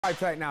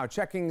Tonight now,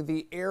 checking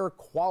the air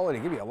quality.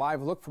 Give you a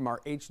live look from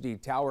our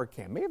HD tower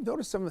cam. May have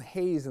noticed some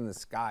haze in the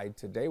sky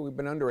today. We've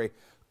been under a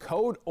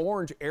code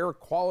orange air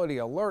quality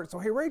alert. So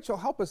hey, Rachel,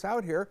 help us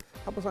out here.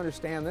 Help us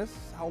understand this.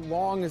 How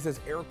long is this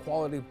air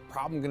quality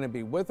problem going to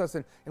be with us,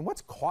 and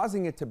what's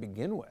causing it to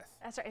begin with?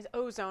 That's right. It's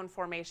ozone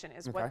formation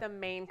is what the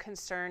main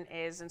concern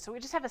is. And so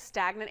we just have a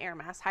stagnant air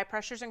mass. High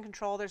pressure's in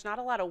control. There's not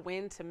a lot of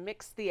wind to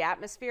mix the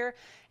atmosphere.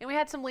 And we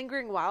had some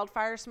lingering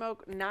wildfire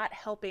smoke, not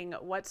helping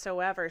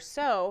whatsoever.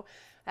 So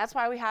that's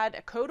why we had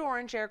a code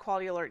orange air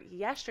quality alert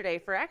yesterday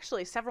for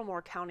actually several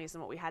more counties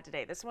than what we had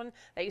today. This one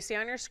that you see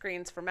on your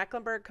screens for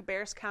Mecklenburg,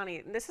 Cabarrus County,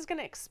 and this is going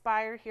to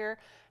expire here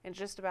in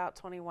just about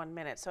 21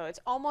 minutes. So it's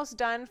almost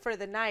done for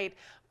the night,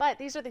 but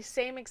these are the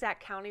same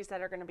exact counties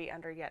that are going to be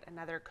under yet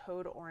another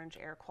code orange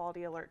air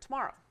quality alert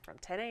tomorrow from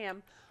 10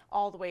 a.m.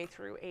 all the way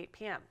through 8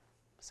 p.m.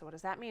 So what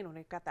does that mean when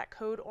we've got that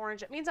code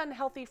orange? It means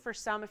unhealthy for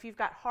some. If you've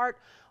got heart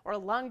or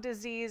lung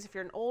disease, if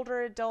you're an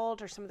older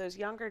adult or some of those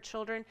younger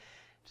children,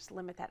 just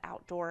limit that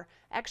outdoor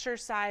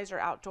exercise or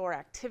outdoor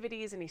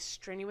activities, any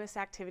strenuous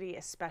activity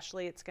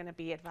especially. It's going to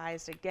be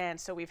advised again.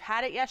 So we've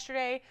had it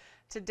yesterday,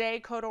 today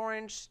code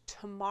orange,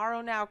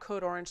 tomorrow now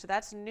code orange. So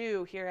that's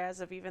new here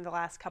as of even the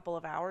last couple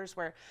of hours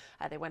where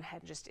they went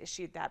ahead and just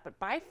issued that. But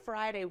by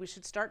Friday, we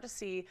should start to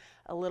see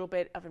a little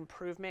bit of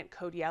improvement,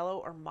 code yellow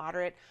or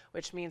moderate,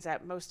 which means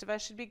that most of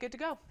us should be good to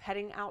go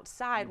heading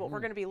outside. What we're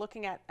going to be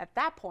looking at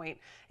that point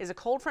is a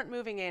cold front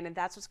moving in, and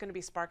that's what's going to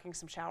be sparking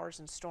some showers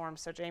and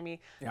storms. So Jamie,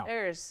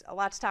 there's a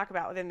lot to talk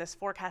about within this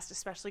forecast,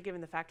 especially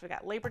given the fact we've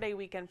got Labor Day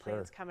weekend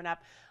plans coming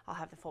up. I'll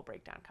have the full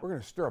breakdown coming. We're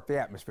going to stir up the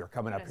atmosphere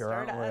coming up here,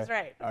 aren't we? That's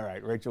right. All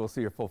right, Rachel, we'll see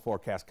your full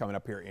forecast coming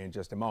up here in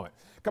just a moment.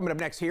 Coming up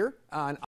next here on